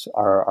cost,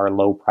 our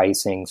low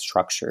pricing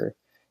structure.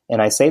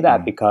 And I say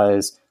that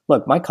because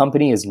look, my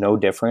company is no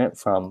different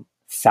from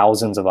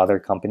thousands of other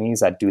companies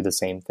that do the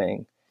same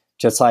thing.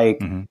 Just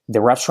like the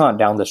restaurant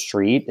down the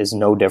street is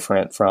no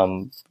different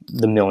from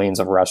the millions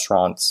of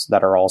restaurants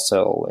that are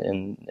also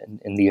in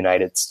the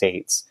United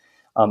States.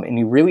 And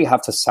you really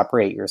have to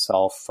separate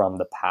yourself from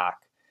the pack.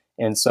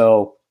 And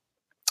so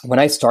when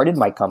I started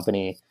my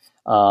company,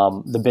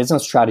 the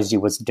business strategy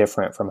was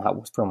different from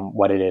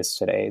what it is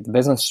today. The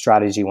business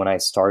strategy when I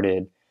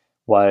started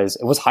was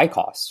high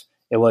cost.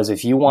 It was,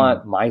 if you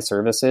want my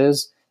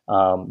services,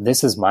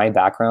 this is my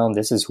background.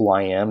 This is who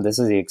I am. This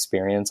is the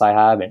experience I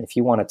have. And if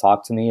you want to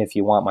talk to me, if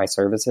you want my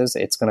services,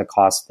 it's going to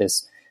cost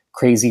this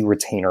crazy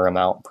retainer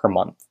amount per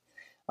month.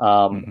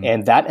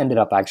 And that ended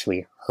up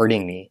actually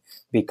hurting me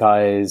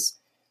because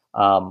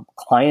many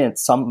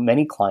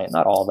clients,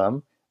 not all of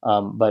them,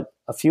 but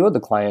a few of the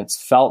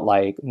clients felt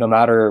like no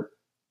matter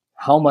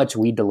how much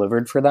we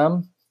delivered for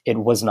them, it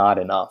was not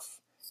enough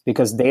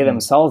because they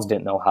themselves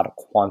didn't know how to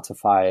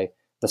quantify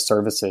the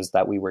services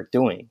that we were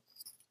doing.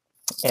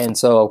 And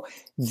so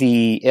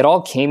it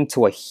all came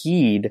to a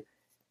heed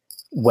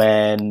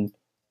when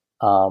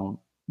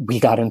we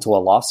got into a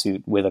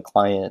lawsuit with a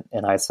client,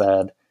 and I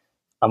said,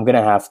 I'm going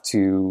to have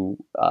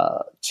to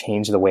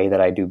change the way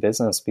that I do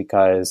business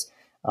because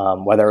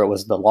whether it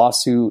was the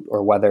lawsuit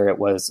or whether it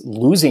was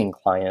losing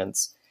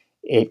clients,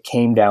 it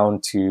came down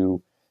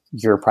to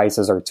your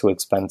prices are too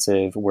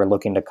expensive. We're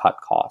looking to cut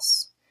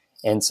costs.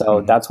 And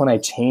so that's when I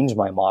changed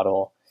my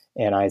model.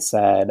 And I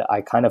said,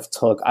 I kind of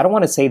took, I don't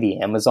want to say the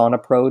Amazon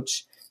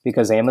approach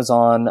because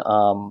Amazon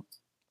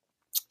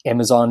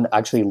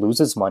actually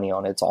loses money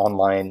on its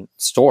online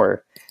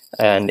store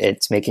and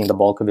it's making the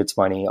bulk of its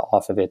money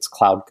off of its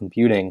cloud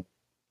computing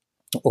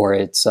or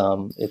its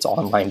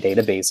online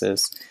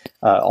databases,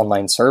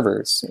 online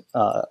servers.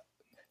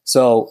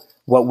 So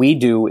what we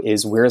do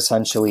is we're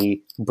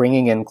essentially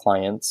bringing in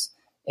clients.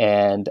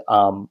 And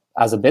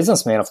as a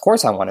businessman, of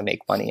course, I want to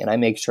make money and I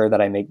make sure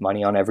that I make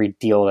money on every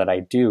deal that I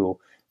do.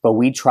 But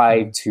we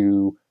try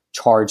to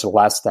charge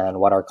less than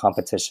what our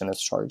competition is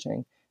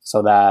charging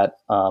so that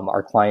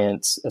our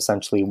clients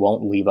essentially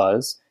won't leave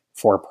us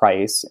for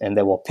price and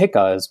they will pick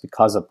us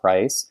because of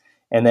price.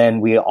 And then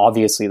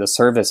the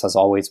service has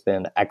always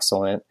been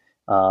excellent,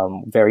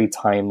 very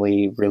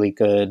timely, really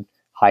good,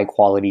 high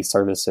quality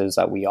services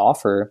that we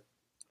offer.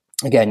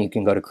 Again, you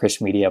can go to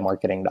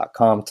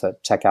krishmediamarketing.com to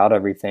check out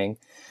everything.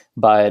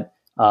 But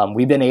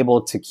we've been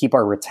able to keep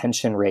our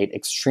retention rate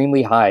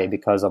extremely high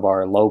because of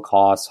our low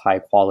cost, high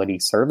quality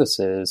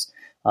services.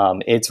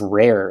 It's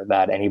rare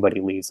that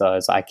anybody leaves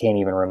us. I can't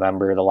even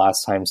remember the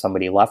last time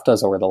somebody left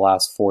us over the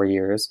last 4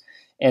 years.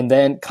 And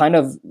then kind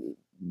of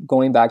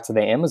going back to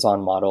the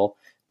Amazon model,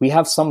 we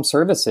have some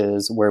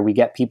services where we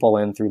get people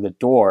in through the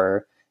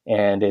door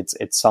and it's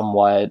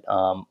somewhat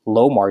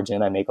low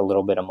margin. I make a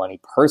little bit of money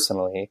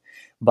personally,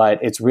 but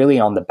it's really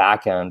on the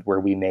back end where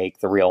we make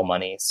the real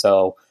money.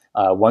 So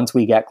once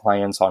we get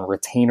clients on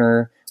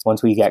retainer,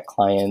 once we get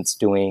clients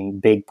doing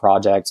big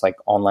projects like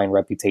online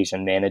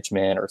reputation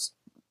management or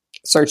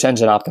search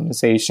engine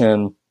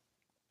optimization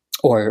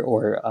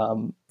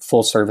or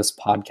full service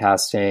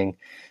podcasting,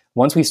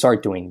 once we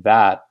start doing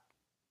that,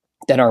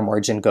 then our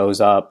margin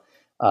goes up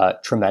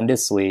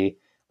tremendously.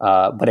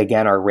 But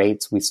again,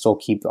 we still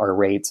keep our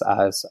rates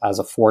as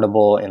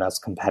affordable and as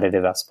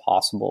competitive as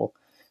possible.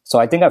 So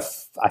I think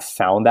I've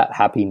found that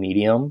happy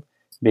medium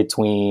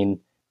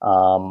between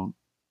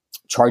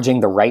charging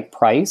the right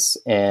price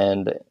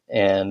and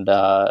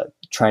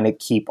trying to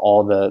keep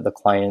all the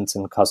clients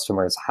and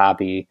customers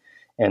happy.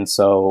 And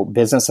so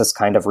business has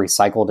kind of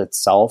recycled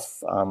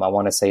itself. I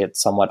want to say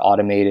it's somewhat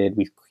automated.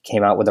 We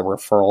came out with a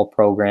referral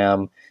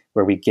program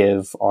where we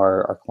give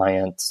our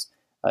clients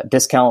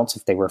discounts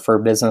if they refer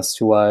business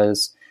to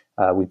us.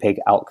 We pay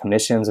out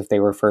commissions if they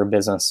refer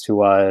business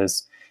to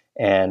us.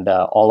 And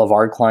all of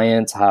our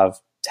clients have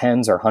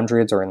tens or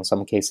hundreds, or in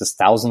some cases,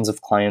 thousands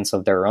of clients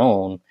of their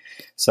own.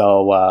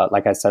 So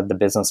like I said, the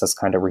business has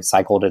kind of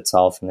recycled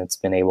itself and it's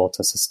been able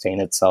to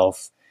sustain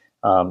itself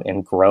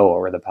and grow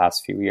over the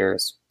past few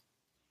years.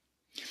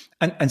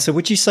 And so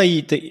would you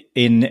say that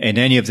in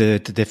any of the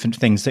different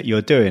things that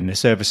you're doing, the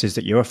services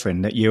that you're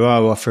offering, that you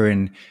are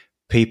offering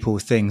people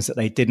things that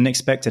they didn't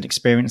expect, an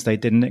experience they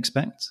didn't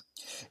expect?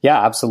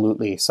 Yeah,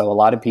 absolutely. So a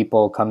lot of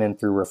people come in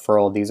through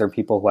referral. These are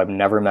people who I've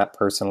never met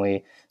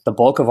personally. The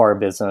bulk of our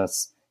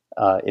business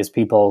is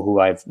people who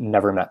I've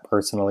never met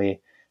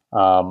personally,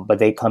 but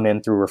they come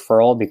in through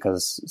referral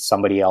because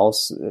somebody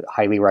else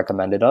highly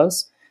recommended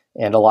us.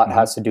 And a lot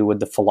has to do with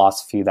the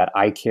philosophy that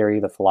I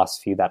carry, the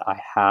philosophy that I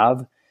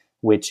have,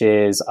 which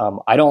is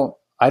I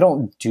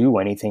don't do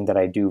anything that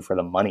I do for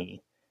the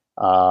money.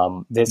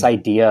 This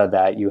idea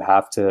that you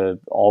have to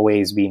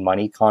always be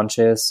money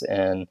conscious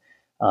and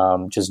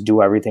just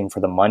do everything for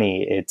the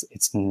money. It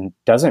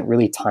doesn't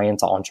really tie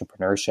into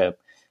entrepreneurship.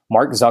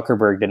 Mark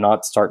Zuckerberg did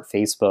not start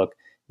Facebook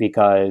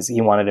because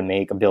he wanted to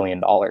make $1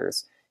 billion.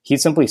 He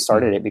simply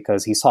started it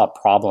because he saw a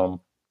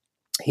problem.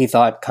 He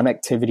thought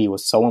connectivity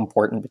was so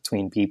important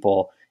between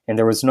people, and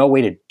there was no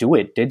way to do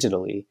it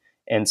digitally.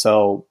 And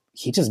so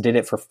he just did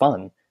it for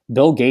fun.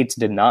 Bill Gates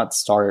did not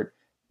start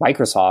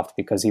Microsoft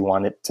because he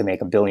wanted to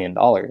make $1 billion.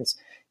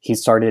 He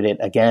started it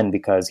again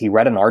because he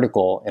read an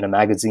article in a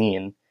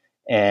magazine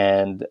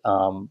and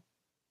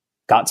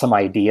got some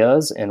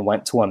ideas and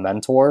went to a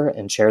mentor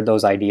and shared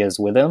those ideas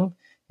with him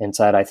and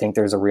said, I think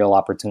there's a real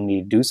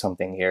opportunity to do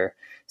something here.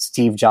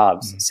 Steve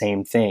Jobs,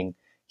 same thing.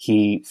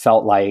 He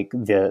felt like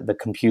the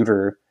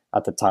computer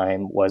at the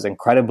time was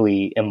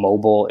incredibly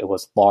immobile. It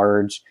was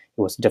large.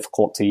 It was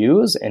difficult to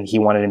use. And he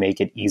wanted to make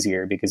it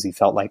easier because he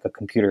felt like a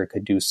computer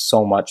could do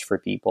so much for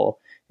people.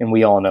 And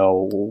we all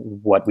know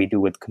what we do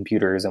with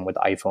computers and with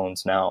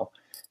iPhones now.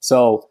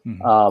 So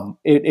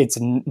it's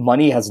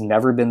money has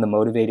never been the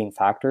motivating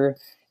factor.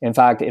 In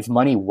fact, if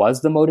money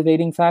was the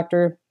motivating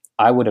factor,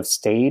 I would have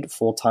stayed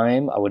full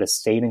time. I would have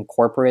stayed in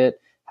corporate,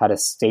 had a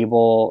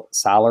stable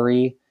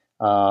salary,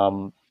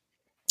 known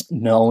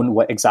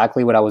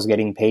exactly what I was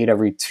getting paid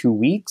every 2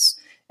 weeks,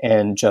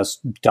 and just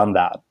done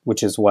that,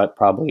 which is what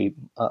probably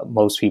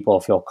most people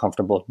feel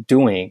comfortable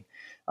doing.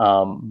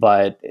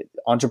 But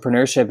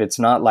entrepreneurship, it's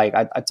not like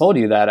I told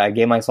you that I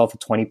gave myself a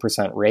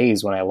 20%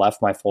 raise when I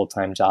left my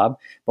full-time job.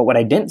 But what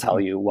I didn't tell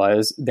you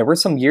was there were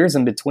some years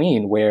in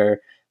between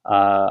where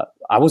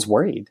I was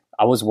worried.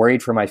 I was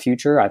worried for my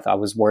future. I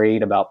was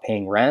worried about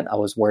paying rent. I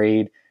was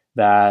worried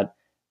that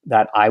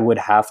I would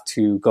have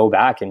to go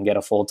back and get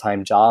a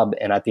full-time job.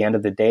 And at the end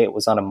of the day, it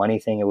was not a money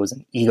thing. It was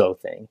an ego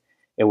thing.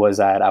 It was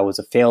that I was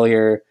a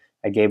failure.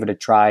 I gave it a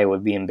try. It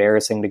would be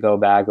embarrassing to go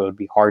back. It would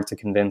be hard to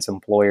convince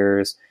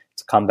employers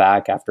to come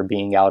back after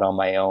being out on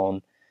my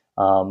own.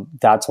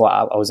 That's why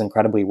I was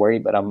incredibly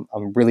worried. But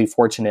I'm really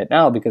fortunate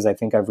now because I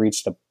think I've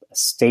reached a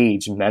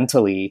stage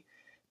mentally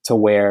to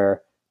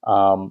where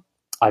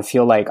I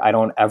feel like I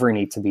don't ever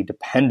need to be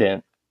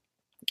dependent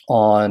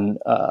on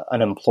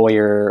an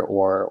employer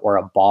or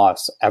a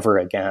boss ever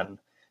again.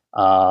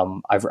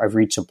 I've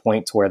reached a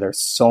point to where there's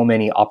so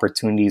many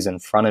opportunities in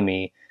front of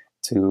me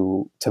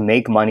to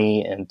make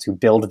money and to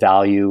build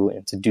value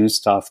and to do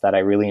stuff that I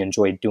really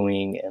enjoy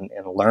doing and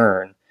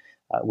learn.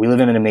 We live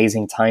in an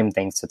amazing time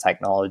thanks to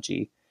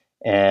technology.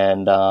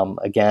 And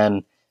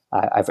again,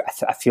 I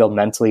feel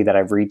mentally that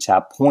I've reached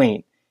that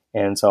point.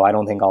 And so I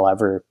don't think I'll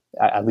ever,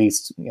 at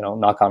least,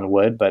 knock on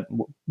wood, but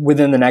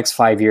within the next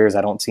 5 years,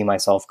 I don't see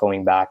myself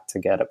going back to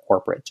get a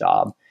corporate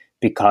job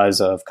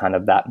because of kind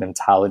of that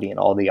mentality and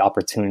all the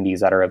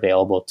opportunities that are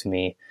available to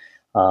me.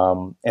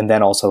 And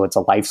then also it's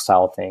a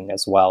lifestyle thing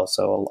as well.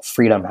 So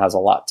freedom has a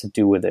lot to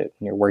do with it.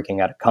 When you're working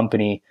at a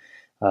company,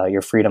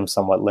 your freedom's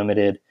somewhat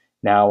limited.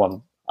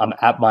 Now I'm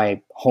at my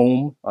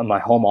home, on my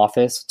home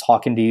office,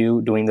 talking to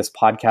you, doing this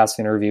podcast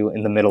interview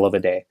in the middle of a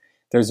day.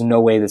 There's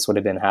no way this would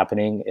have been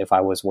happening if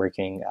I was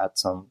working at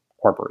some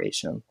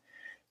corporation.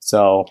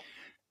 So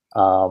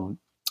I'm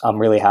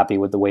really happy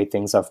with the way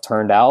things have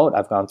turned out.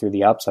 I've gone through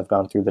the ups, I've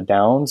gone through the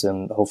downs,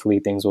 and hopefully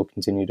things will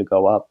continue to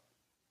go up.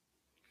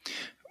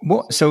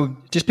 So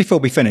just before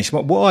we finish,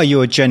 what are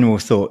your general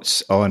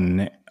thoughts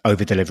on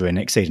over-delivering,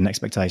 exceeding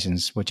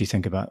expectations? What do you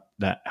think about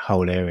that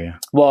whole area?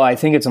 Well, I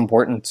think it's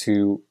important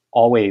to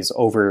always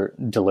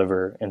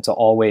over-deliver and to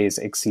always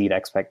exceed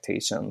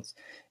expectations.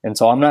 And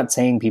so I'm not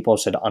saying people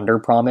should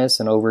under-promise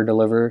and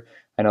over-deliver.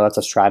 I know that's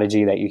a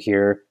strategy that you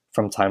hear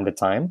from time to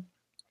time.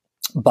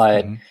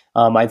 But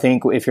I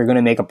think if you're going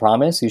to make a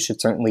promise, you should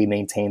certainly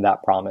maintain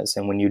that promise.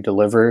 And when you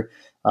deliver,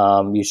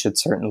 you should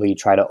certainly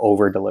try to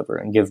over-deliver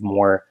and give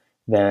more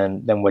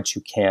than what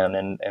you can.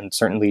 And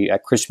certainly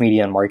at Krish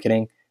Media and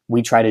Marketing,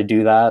 we try to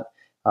do that.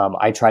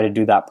 I try to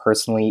do that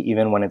personally,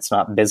 even when it's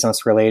not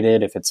business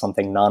related. If it's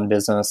something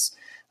non-business,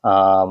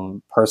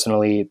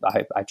 personally,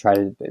 I try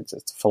to, it's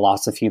a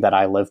philosophy that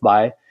I live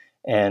by.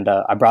 And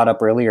I brought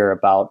up earlier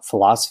about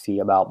philosophy,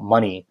 about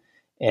money.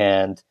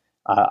 And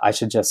I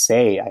should just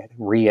say, I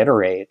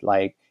reiterate,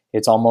 like,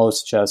 it's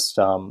almost just,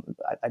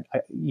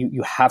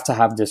 you have to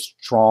have this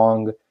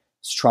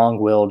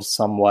strong-willed,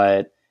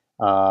 somewhat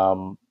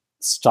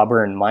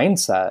stubborn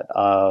mindset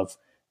of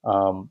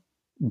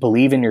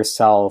believe in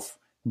yourself,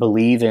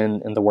 believe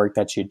in the work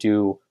that you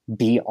do,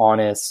 be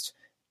honest,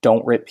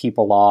 don't rip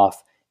people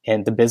off,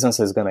 and the business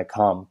is going to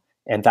come.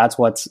 And that's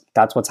what's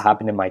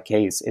happened in my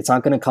case. It's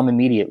not going to come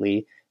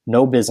immediately.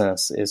 No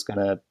business is going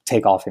to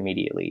take off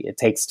immediately. It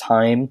takes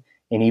time.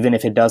 And even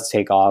if it does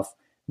take off,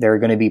 there are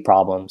going to be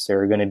problems.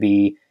 There are going to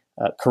be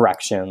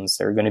corrections.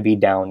 There are going to be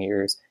down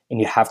years. And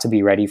you have to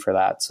be ready for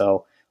that.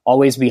 So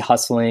always be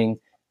hustling,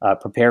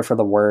 prepare for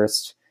the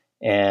worst.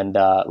 And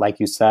like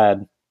you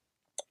said,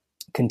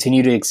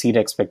 continue to exceed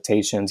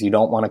expectations. You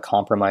don't want to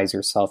compromise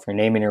yourself. Your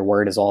name and your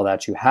word is all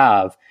that you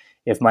have.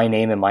 If my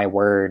name and my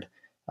word,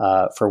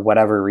 for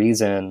whatever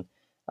reason,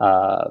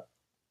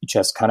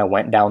 just kind of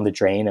went down the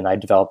drain and I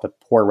developed a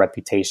poor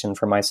reputation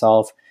for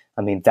myself,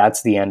 I mean,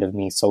 that's the end of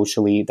me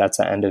socially. That's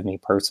the end of me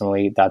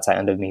personally. That's the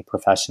end of me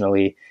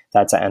professionally.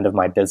 That's the end of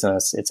my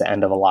business. It's the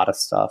end of a lot of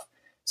stuff.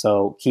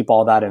 So keep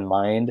all that in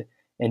mind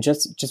and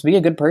just be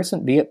a good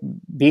person.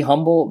 Be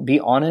humble, be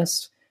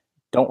honest.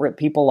 Don't rip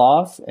people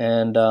off,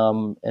 and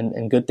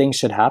good things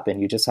should happen.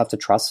 You just have to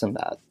trust in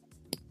that.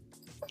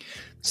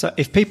 So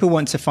if people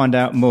want to find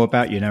out more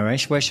about you,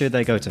 Naresh, where should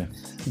they go to?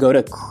 Go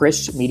to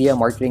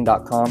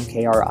krishmediamarketing.com,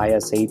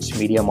 KRISH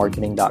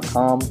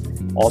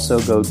mediamarketing.com. Also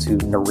go to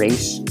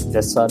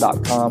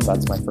nareshvissa.com.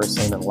 That's my first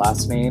name and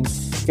last name.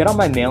 Get on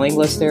my mailing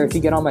list there. If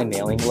you get on my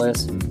mailing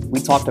list, we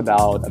talked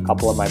about a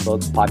couple of my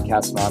books,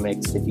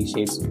 Podcastnomics, 50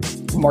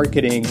 Shades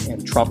Marketing,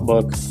 and Trump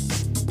Book.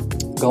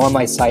 Go on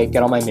my site,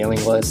 get on my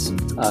mailing list,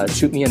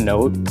 shoot me a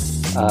note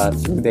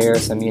through there,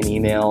 send me an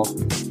email,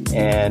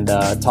 and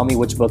tell me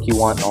which book you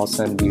want, and I'll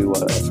send you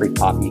a free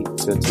copy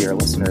to your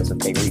listeners if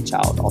they reach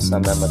out. I'll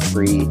send them a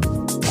free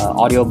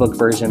audiobook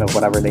version of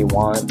whatever they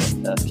want,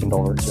 and a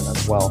Kindle version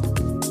as well.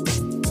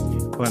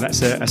 Well,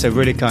 that's a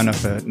really kind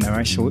offer,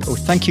 Naresh. Well,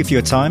 thank you for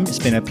your time. It's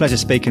been a pleasure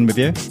speaking with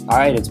you. All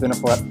right, it's been a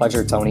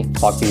pleasure, Tony.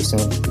 Talk to you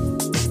soon.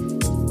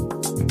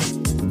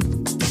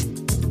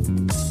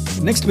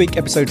 Next week,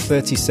 episode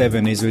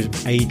 37 is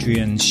with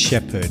Adrian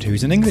Shepherd,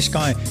 who's an English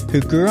guy who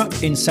grew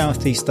up in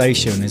Southeast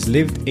Asia and has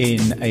lived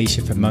in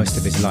Asia for most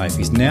of his life.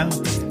 He's now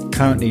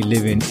currently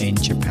living in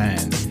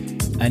Japan.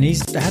 And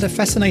he's had a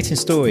fascinating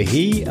story.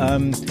 He,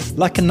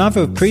 like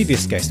another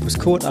previous guest, was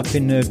caught up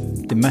in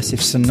the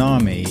massive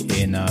tsunami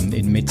in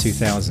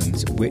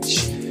mid-2000s,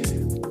 which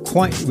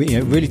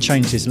really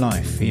changed his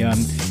life.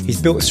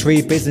 He's built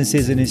 3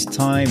 businesses in his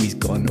time. He's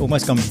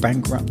almost gone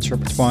bankrupt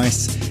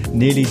twice,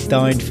 nearly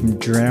died from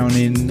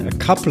drowning a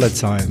couple of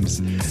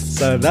times.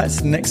 So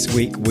that's next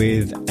week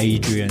with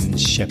Adrian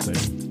Shepherd.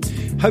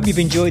 Hope you've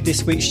enjoyed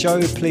this week's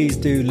show. Please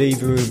do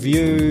leave a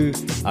review,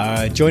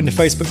 join the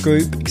Facebook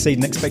group,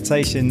 Exceeding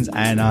Expectations,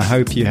 and I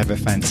hope you have a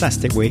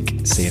fantastic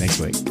week. See you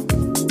next week.